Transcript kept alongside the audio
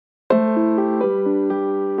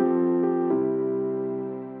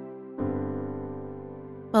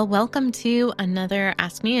Well, welcome to another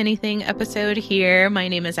Ask Me Anything episode here. My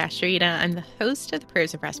name is Ashrita. I'm the host of the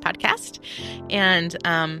Prayers of Rest podcast. And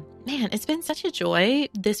man, it's been such a joy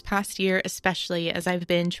this past year, especially as I've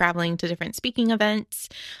been traveling to different speaking events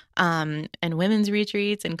and women's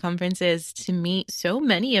retreats and conferences to meet so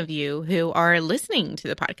many of you who are listening to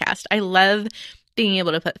the podcast. I love being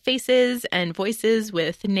able to put faces and voices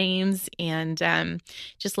with names and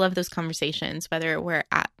just love those conversations, whether we're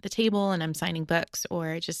at the table and I'm signing books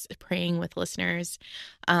or just praying with listeners.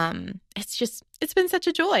 It's been such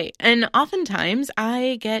a joy. And oftentimes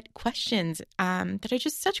I get questions that are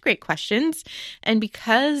just such great questions. And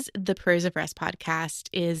because the Prayers of Rest podcast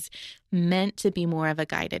is meant to be more of a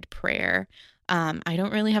guided prayer, I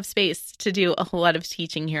don't really have space to do a whole lot of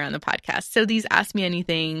teaching here on the podcast. So these Ask Me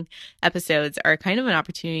Anything episodes are kind of an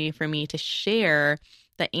opportunity for me to share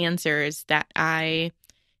the answers that I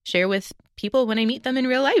share with people when I meet them in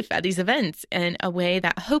real life at these events in a way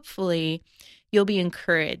that hopefully you'll be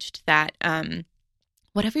encouraged that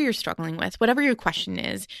whatever you're struggling with, whatever your question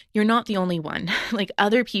is, you're not the only one. Like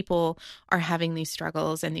other people are having these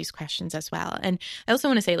struggles and these questions as well. And I also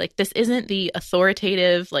want to say, like, this isn't the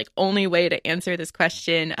authoritative, like, only way to answer this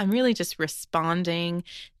question. I'm really just responding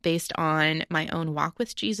based on my own walk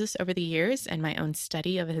with Jesus over the years and my own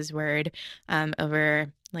study of his word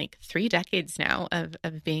over like 3 decades now of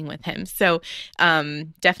being with him. So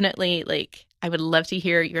definitely, like, I would love to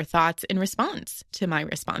hear your thoughts in response to my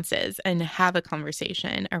responses and have a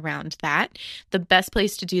conversation around that. The best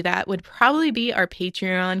place to do that would probably be our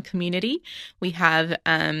Patreon community. We have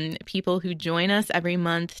people who join us every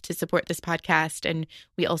month to support this podcast, and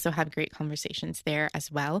we also have great conversations there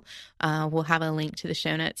as well. We'll have a link to the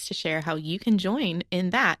show notes to share how you can join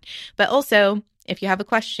in that. But also, if you have a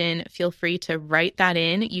question, feel free to write that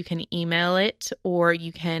in. You can email it or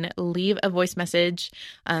you can leave a voice message.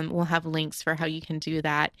 We'll have links for how you can do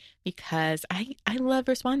that because I love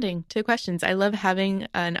responding to questions. I love having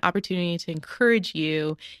an opportunity to encourage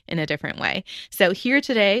you in a different way. So here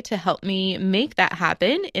today to help me make that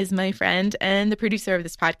happen is my friend and the producer of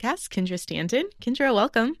this podcast, Kendra Stanton. Kendra,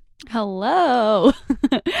 welcome. Hello.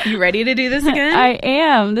 You ready to do this again? I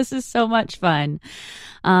am. This is so much fun.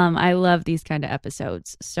 I love these kind of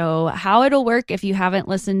episodes. So how it'll work if you haven't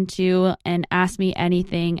listened to an Ask Me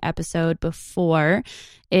Anything episode before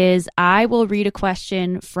is I will read a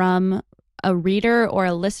question from a reader or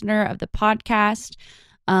a listener of the podcast,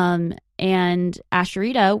 and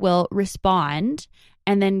Ashrita will respond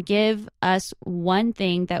and then give us one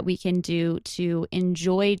thing that we can do to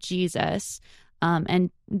enjoy Jesus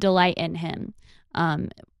and delight in him,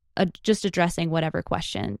 just addressing whatever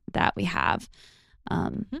question that we have.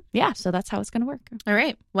 Yeah, so that's how it's going to work. All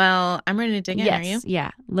right. Well, I'm ready to dig in. Yes, Are you?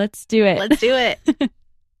 Yeah, let's do it. Let's do it.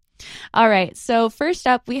 All right. So first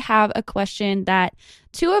up, we have a question that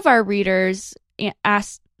 2 of our readers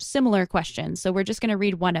asked similar questions. So we're just going to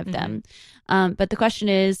read one of them. But the question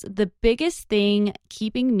is, the biggest thing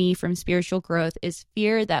keeping me from spiritual growth is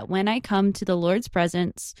fear that when I come to the Lord's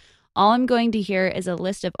presence, all I'm going to hear is a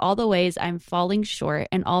list of all the ways I'm falling short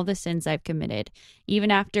and all the sins I've committed.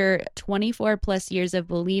 Even after 24 plus years of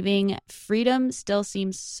believing, freedom still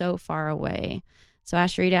seems so far away. So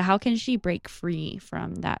Ashrita, how can she break free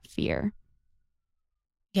from that fear?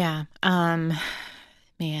 Yeah.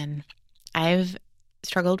 Man, I've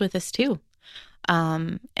struggled with this too.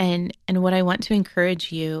 And what I want to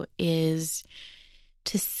encourage you is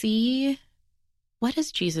to see, what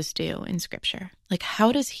does Jesus do in Scripture? Like,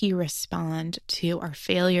 how does he respond to our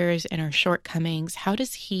failures and our shortcomings? How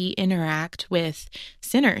does he interact with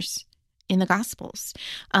sinners in the Gospels?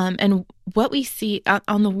 And what we see,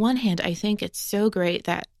 on the one hand, I think it's so great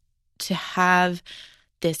that to have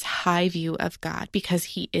this high view of God because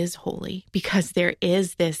he is holy, because there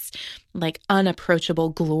is this like unapproachable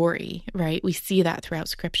glory, right? We see that throughout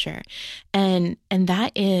Scripture. And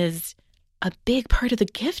that is a big part of the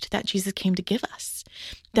gift that Jesus came to give us,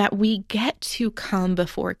 that we get to come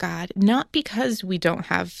before God, not because we don't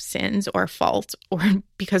have sins or faults or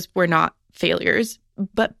because we're not failures,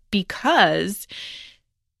 but because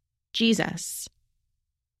Jesus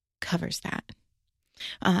covers that.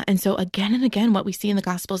 And so again and again, what we see in the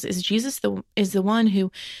Gospels is Jesus is the one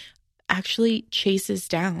who actually chases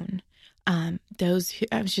down those who,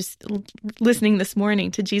 I was just listening this morning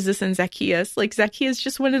to Jesus and Zacchaeus. Like Zacchaeus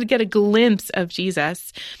just wanted to get a glimpse of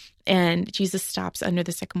Jesus. And Jesus stops under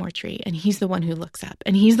the sycamore tree, and he's the one who looks up,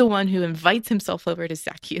 and he's the one who invites himself over to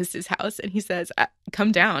Zacchaeus' house. And he says,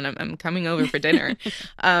 come down, I'm coming over for dinner.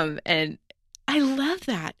 And I love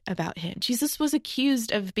that about him. Jesus was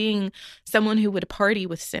accused of being someone who would party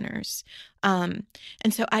with sinners. And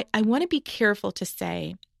so I want to be careful to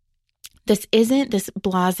say This isn't this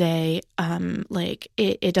blasé, like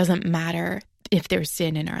it doesn't matter if there's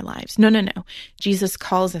sin in our lives. No, no, no. Jesus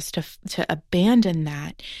calls us to abandon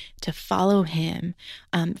that, to follow him,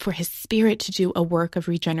 for his Spirit to do a work of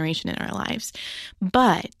regeneration in our lives.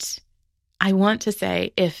 But I want to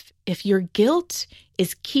say, if your guilt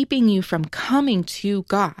is keeping you from coming to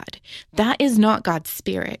God, that is not God's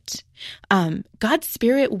Spirit. God's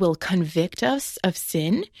Spirit will convict us of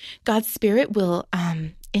sin. God's Spirit will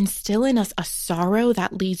instill in us a sorrow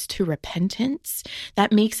that leads to repentance,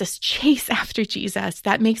 that makes us chase after Jesus,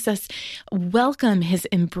 that makes us welcome his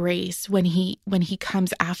embrace when he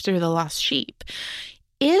comes after the lost sheep.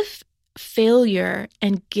 If failure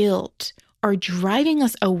and guilt are driving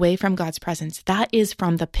us away from God's presence, that is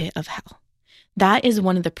from the pit of hell. That is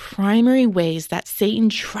one of the primary ways that Satan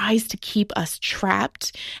tries to keep us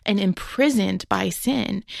trapped and imprisoned by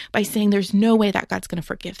sin, by saying there's no way that God's going to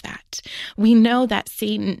forgive that. We know that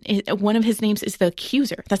Satan, one of his names is the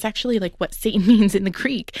accuser. That's actually like what Satan means in the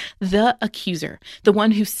Greek, the accuser, the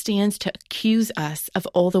one who stands to accuse us of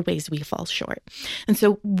all the ways we fall short. And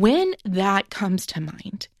so when that comes to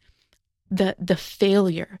mind, the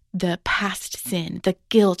failure, the past sin, the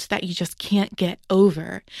guilt that you just can't get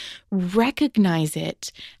over, recognize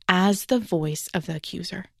it as the voice of the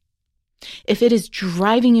accuser. If it is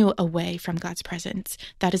driving you away from God's presence,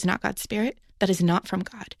 that is not God's Spirit. That is not from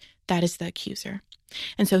God. That is the accuser.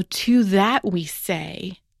 And so to that we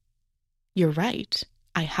say, you're right.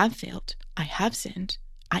 I have failed. I have sinned.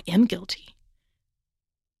 I am guilty.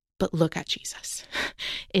 But look at Jesus.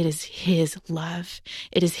 It is his love.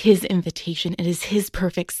 It is his invitation. It is his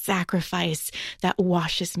perfect sacrifice that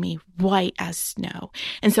washes me white as snow.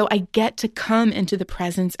 And so I get to come into the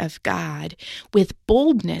presence of God with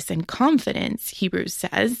boldness and confidence, Hebrews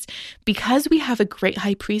says, because we have a great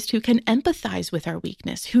high priest who can empathize with our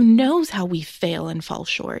weakness, who knows how we fail and fall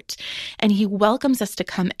short. And he welcomes us to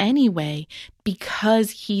come anyway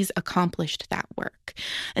because he's accomplished that work.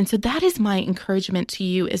 And so that is my encouragement to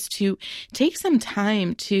you, is to take some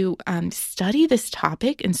time to study this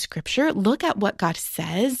topic in Scripture. Look at what God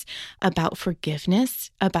says about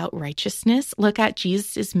forgiveness, about righteousness. Look at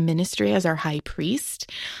Jesus' ministry as our high priest,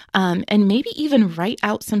 and maybe even write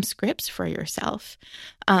out some scripts for yourself.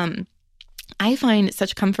 I find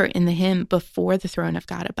such comfort in the hymn "Before the Throne of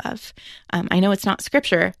God Above." I know it's not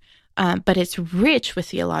Scripture, but it's rich with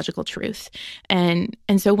theological truth. And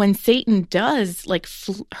so when Satan does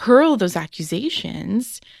hurl those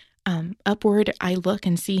accusations, upward I look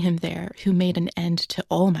and see him there who made an end to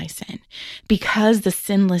all my sin. Because the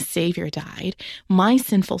sinless Savior died, my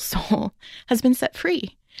sinful soul has been set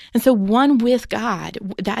free. And so one with God,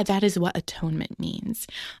 that is what atonement means.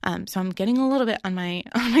 So I'm getting a little bit on my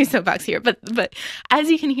soapbox here, but as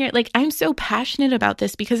you can hear, I'm so passionate about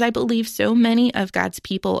this because I believe so many of God's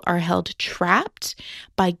people are held trapped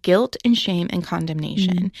by guilt and shame and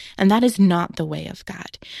condemnation, and that is not the way of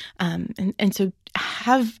God. And so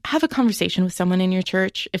have a conversation with someone in your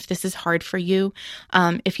church if this is hard for you.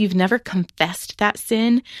 If you've never confessed that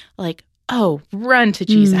sin, run to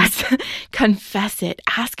Jesus, confess it,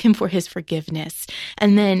 ask him for his forgiveness,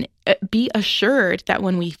 and then be assured that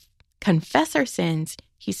when we confess our sins,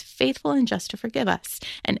 he's faithful and just to forgive us.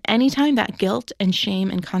 And anytime that guilt and shame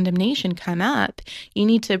and condemnation come up, you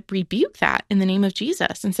need to rebuke that in the name of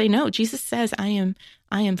Jesus and say, no, Jesus says, I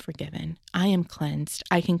am forgiven. I am cleansed.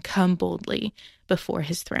 I can come boldly before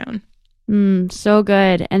his throne. So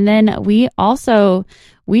good. And then we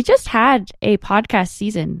just had a podcast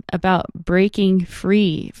season about breaking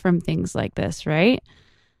free from things like this, right?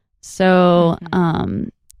 So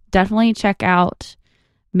definitely check out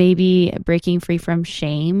maybe breaking free from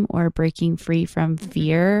shame or breaking free from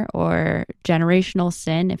fear or generational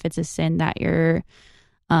sin, if it's a sin that you're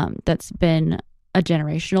that's been a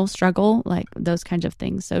generational struggle, like those kinds of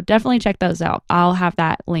things. So definitely check those out. I'll have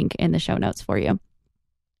that link in the show notes for you.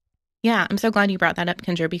 Yeah, I'm so glad you brought that up,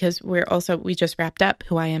 Kendra, because we just wrapped up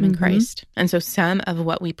who I am in Christ. And so some of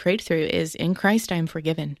what we prayed through is, in Christ I am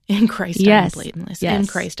forgiven. In Christ I am blameless. In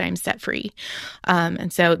Christ I am set free.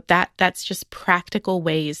 And so that's just practical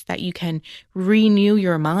ways that you can renew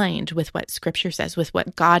your mind with what Scripture says, with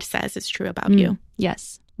what God says is true about you.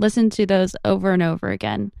 Yes. Listen to those over and over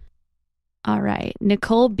again. All right.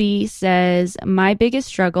 Nicole B says, my biggest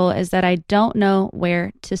struggle is that I don't know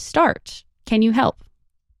where to start. Can you help?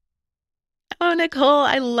 Oh, Nicole,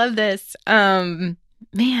 I love this.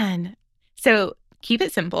 Man. So keep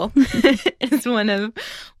it simple is one of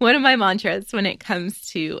my mantras when it comes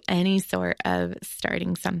to any sort of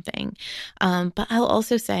starting something. But I'll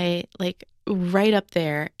also say, right up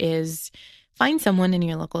there is find someone in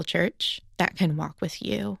your local church that can walk with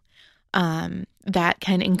you. that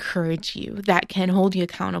can encourage you, that can hold you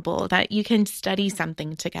accountable, that you can study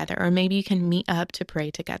something together, or maybe you can meet up to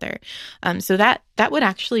pray together. So that would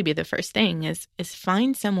actually be the first thing is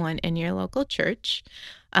find someone in your local church.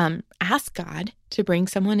 Ask God to bring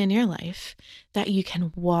someone in your life that you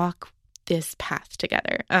can walk this path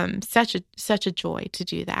together. Such a joy to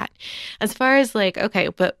do that. As far as like, okay,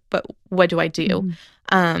 but what do I do?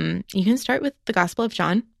 You can start with the Gospel of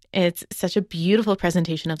John. It's such a beautiful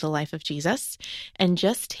presentation of the life of Jesus, and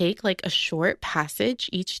just take like a short passage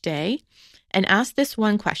each day and ask this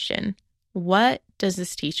one question: what does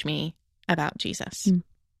this teach me about Jesus?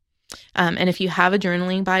 And if you have a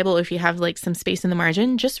journaling Bible, if you have like some space in the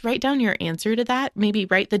margin, just write down your answer to that. Maybe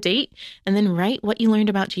write the date and then write what you learned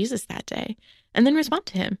about Jesus that day. And then respond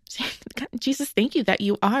to him. Say, Jesus, thank you that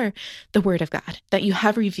you are the Word of God, that you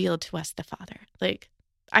have revealed to us the Father. Like,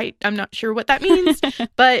 I'm not sure what that means,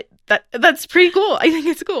 but that's pretty cool. I think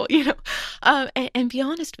it's cool, and be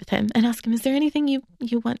honest with him and ask him, is there anything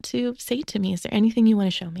you want to say to me? Is there anything you want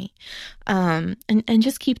to show me? And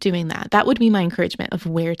just keep doing that. That would be my encouragement of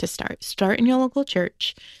where to start. Start in your local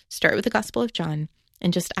church, start with the Gospel of John,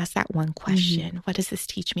 and just ask that one question. What does this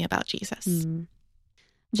teach me about Jesus?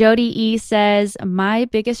 Jody E. says, my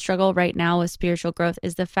biggest struggle right now with spiritual growth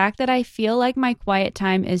is the fact that I feel like my quiet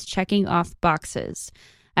time is checking off boxes.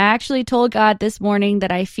 I actually told God this morning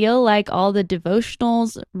that I feel like all the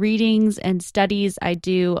devotionals, readings, and studies I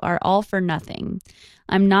do are all for nothing.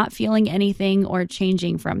 I'm not feeling anything or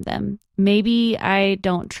changing from them. Maybe I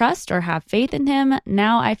don't trust or have faith in him.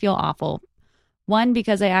 Now I feel awful. 1,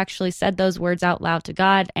 because I actually said those words out loud to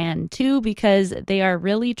God, and 2, because they are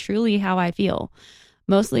really, truly how I feel.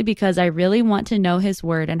 Mostly because I really want to know his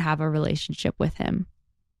word and have a relationship with him.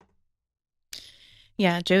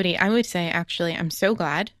 Yeah, Jody, I would say, actually, I'm so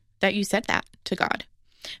glad that you said that to God.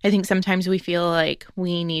 I think sometimes we feel like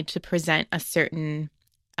we need to present a certain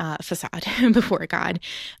facade before God.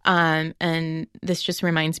 And this just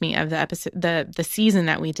reminds me of the episode, the season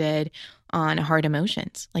that we did on hard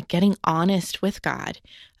emotions, like getting honest with God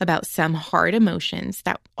about some hard emotions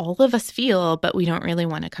that all of us feel, but we don't really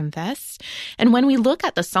want to confess. And when we look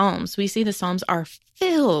at the Psalms, we see the Psalms are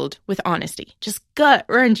filled with honesty, just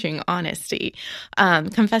gut-wrenching honesty,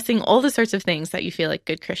 confessing all the sorts of things that you feel like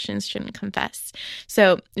good Christians shouldn't confess.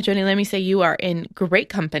 So, Jody, let me say you are in great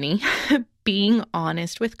company being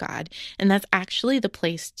honest with God, and that's actually the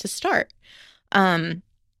place to start.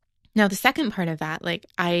 Now, the second part of that, like,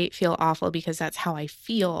 I feel awful because that's how I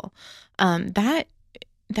feel, that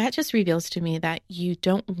just reveals to me that you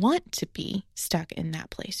don't want to be stuck in that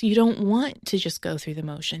place. You don't want to just go through the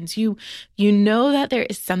motions. You know that there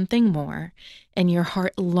is something more, and your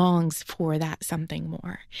heart longs for that something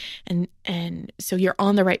more. And so you're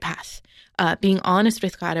on the right path, being honest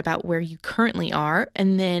with God about where you currently are,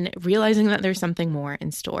 and then realizing that there's something more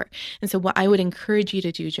in store. And so what I would encourage you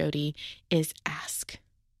to do, Jody, is ask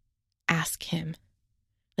him.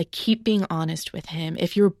 Like, keep being honest with him.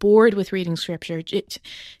 If you're bored with reading scripture,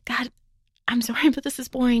 God, I'm sorry, but this is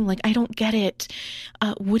boring. Like, I don't get it.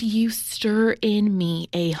 Would you stir in me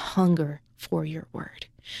a hunger for your word?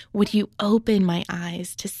 Would you open my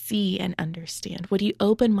eyes to see and understand? Would you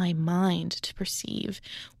open my mind to perceive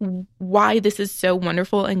why this is so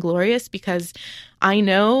wonderful and glorious? Because I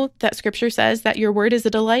know that scripture says that your word is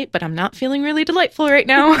a delight, but I'm not feeling really delightful right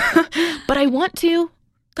now. But I want to.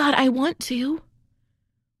 God, I want to.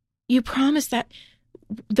 You promise that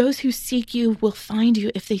those who seek you will find you.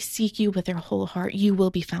 If they seek you with their whole heart, you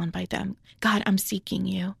will be found by them. God, I'm seeking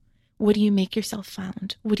you. Would you make yourself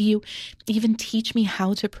found? Would you even teach me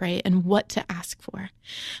how to pray and what to ask for?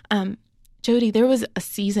 Jody, there was a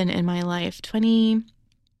season in my life,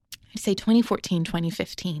 2014,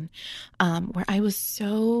 2015, where I was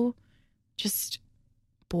so just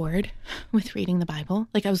bored with reading the Bible.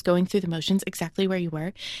 Like, I was going through the motions exactly where you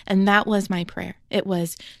were. And that was my prayer. It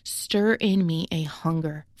was, stir in me a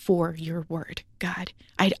hunger for your word, God.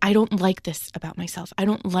 I don't like this about myself. I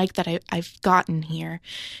don't like that I've gotten here.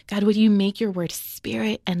 God, would you make your word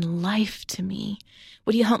spirit and life to me?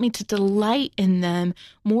 Would you help me to delight in them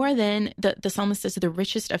more than the psalmist says, the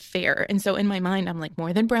richest of fare? And so in my mind, I'm like,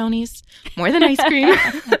 more than brownies, more than ice cream,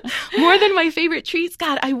 more than my favorite treats.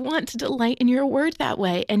 God, I want to delight in your word that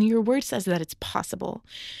way. And your word says that it's possible,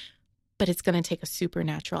 but it's going to take a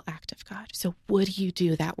supernatural act of God. So would you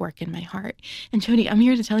do that work in my heart? And Jody, I'm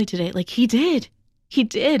here to tell you today, like, he did. He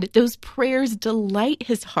did. Those prayers delight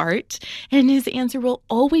his heart, and his answer will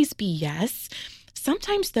always be yes.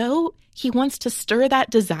 Sometimes, though, he wants to stir that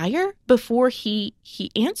desire before he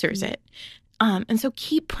answers it. And so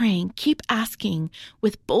keep praying, keep asking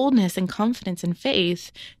with boldness and confidence and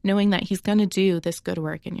faith, knowing that he's going to do this good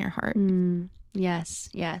work in your heart. Yes,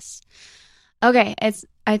 yes. Okay,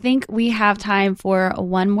 I think we have time for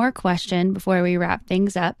one more question before we wrap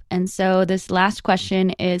things up. And so this last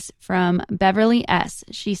question is from Beverly S.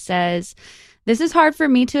 She says, "This is hard for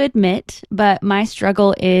me to admit, but my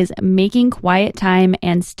struggle is making quiet time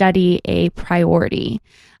and study a priority.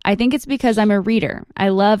 I think it's because I'm a reader. I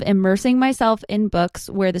love immersing myself in books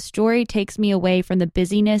where the story takes me away from the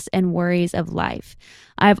busyness and worries of life.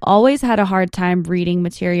 I've always had a hard time reading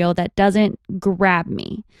material that doesn't grab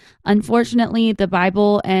me. Unfortunately, the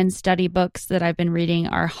Bible and study books that I've been reading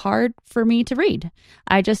are hard for me to read.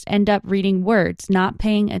 I just end up reading words, not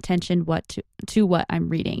paying attention to what I'm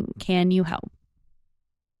reading. Can you help?"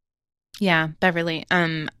 Yeah, Beverly,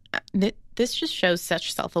 this just shows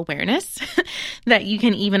such self-awareness that you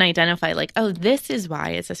can even identify like, oh, this is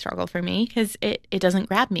why it's a struggle for me, because it doesn't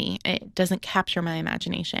grab me. It doesn't capture my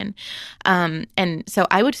imagination. And so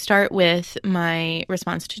I would start with my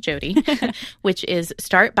response to Jody, which is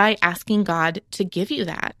start by asking God to give you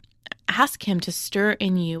that. Ask him to stir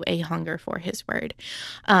in you a hunger for his word.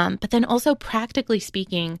 But then also practically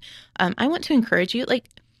speaking, I want to encourage you, like,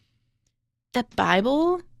 the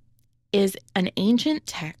Bible is an ancient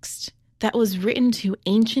text that was written to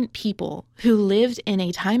ancient people who lived in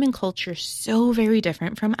a time and culture so very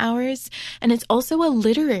different from ours. And it's also a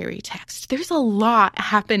literary text. There's a lot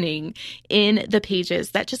happening in the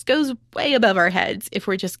pages that just goes way above our heads if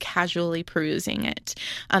we're just casually perusing it.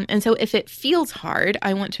 And so if it feels hard,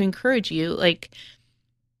 I want to encourage you, like,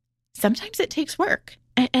 sometimes it takes work,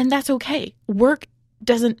 and that's okay. Work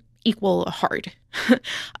doesn't equal hard.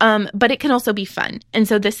 But it can also be fun. And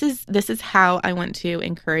so this is how I want to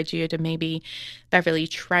encourage you to maybe, Beverly,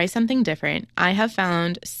 try something different. I have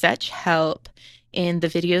found such help in the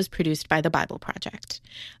videos produced by the Bible Project.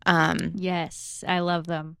 Yes, I love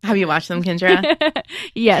them. Have you watched them, Kendra?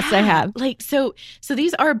 Yes, I have. Like, so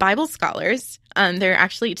these are Bible scholars. They're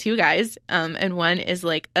actually two guys. And one is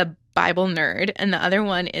like a Bible nerd, and the other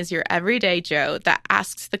one is your everyday Joe that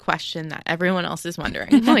asks the question that everyone else is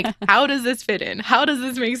wondering. Like, how does this fit in? How does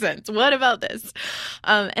this make sense? What about this?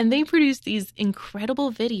 And they produce these incredible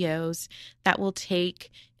videos that will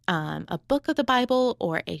take a book of the Bible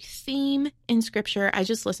or a theme in Scripture. I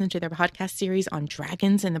just listened to their podcast series on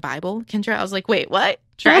dragons in the Bible. Kendra, I was like, wait, what?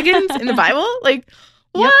 Dragons in the Bible? Like,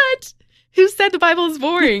 what? Yep. Who said the Bible is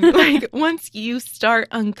boring? Like, once you start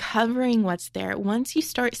uncovering what's there, once you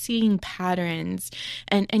start seeing patterns,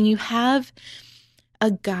 and you have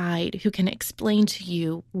a guide who can explain to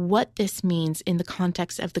you what this means in the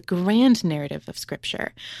context of the grand narrative of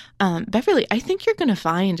Scripture, Beverly, I think you're going to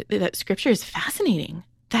find that Scripture is fascinating.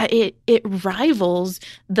 That it rivals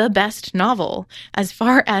the best novel as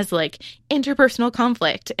far as like interpersonal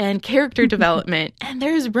conflict and character development, and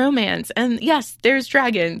there's romance, and yes, there's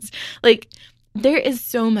dragons. Like, there is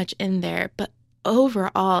so much in there, but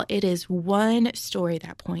overall, it is one story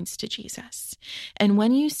that points to Jesus. And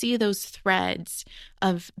when you see those threads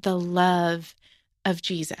of the love of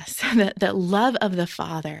Jesus, the love of the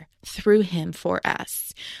Father through him for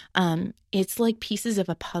us, it's like pieces of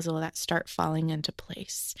a puzzle that start falling into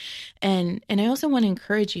place. And I also want to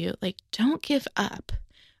encourage you, like, don't give up.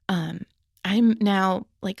 I'm now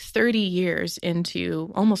like almost 30 years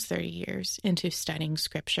into studying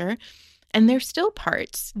Scripture, and there's still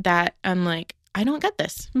parts that I'm like, I don't get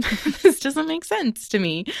this. This doesn't make sense to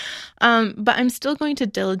me. But I'm still going to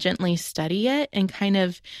diligently study it and kind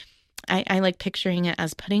of, I like picturing it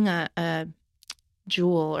as putting a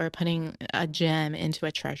jewel or putting a gem into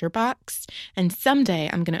a treasure box. And someday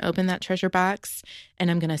I'm going to open that treasure box and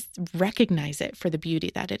I'm going to recognize it for the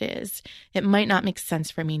beauty that it is. It might not make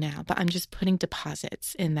sense for me now, but I'm just putting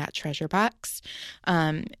deposits in that treasure box.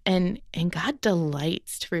 And God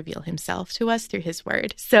delights to reveal himself to us through his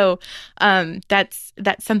word. So that's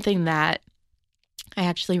something that I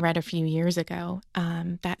actually read a few years ago,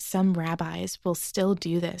 that some rabbis will still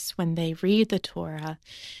do this when they read the Torah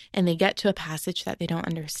and they get to a passage that they don't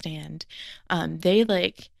understand. They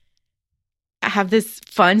like have this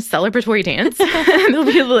fun celebratory dance. They'll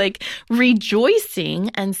be like rejoicing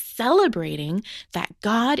and celebrating that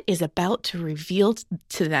God is about to reveal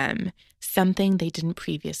to them something they didn't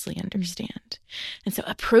previously understand. And so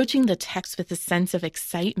approaching the text with a sense of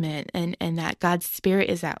excitement and that God's Spirit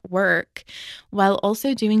is at work, while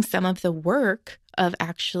also doing some of the work of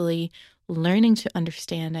actually learning to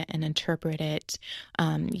understand it and interpret it,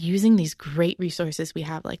 using these great resources we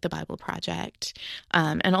have like the Bible Project,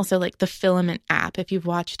 and also like the Filament app. If you've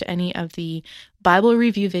watched any of the Bible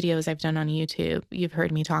review videos I've done on YouTube, you've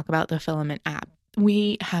heard me talk about the Filament app.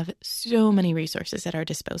 we have so many resources at our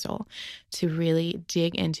disposal to really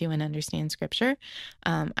dig into and understand Scripture.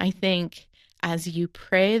 I think as you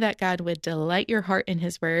pray that God would delight your heart in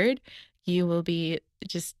His Word, you will be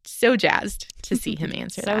just so jazzed to see Him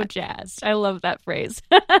answer that. So jazzed. I love that phrase.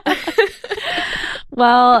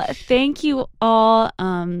 Well, thank you all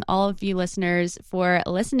of you listeners, for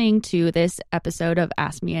listening to this episode of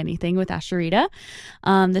Ask Me Anything with Asheritah.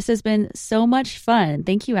 This has been so much fun.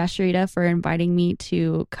 Thank you, Asheritah, for inviting me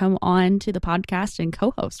to come on to the podcast and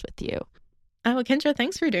co-host with you. Oh, Kendra,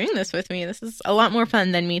 thanks for doing this with me. This is a lot more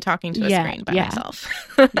fun than me talking to a screen by myself.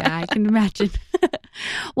 Yeah, I can imagine.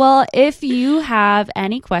 Well, if you have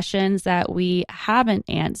any questions that we haven't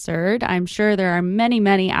answered, I'm sure there are many,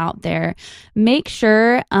 many out there. Make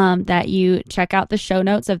sure that you check out the show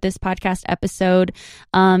notes of this podcast episode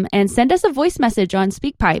and send us a voice message on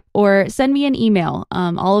SpeakPipe or send me an email.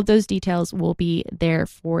 All of those details will be there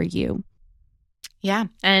for you. Yeah.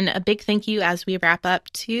 And a big thank you as we wrap up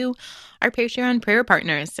to our Patreon prayer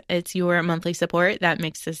partners. It's your monthly support that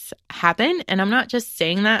makes this happen. And I'm not just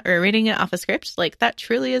saying that or reading it off a script. Like, that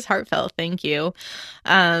truly is heartfelt. Thank you.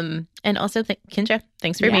 And also, Kendra,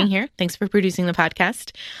 thanks for being here. Thanks for producing the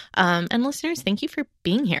podcast. And listeners, thank you for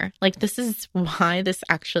being here. Like, this is why this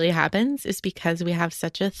actually happens, is because we have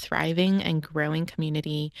such a thriving and growing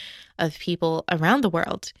community of people around the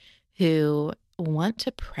world who want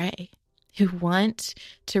to pray, who want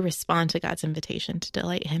to respond to God's invitation to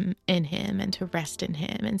delight Him in Him and to rest in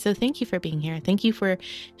Him. And so thank you for being here. Thank you for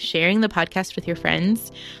sharing the podcast with your friends.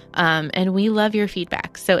 And we love your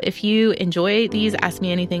feedback. So if you enjoy these Ask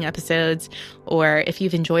Me Anything episodes, or if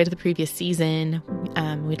you've enjoyed the previous season,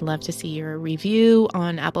 we'd love to see your review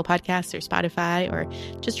on Apple Podcasts or Spotify, or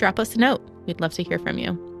just drop us a note. We'd love to hear from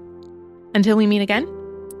you. Until we meet again,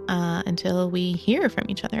 until we hear from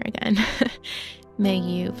each other again, may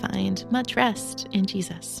you find much rest in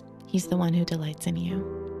Jesus. He's the one who delights in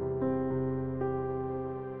you.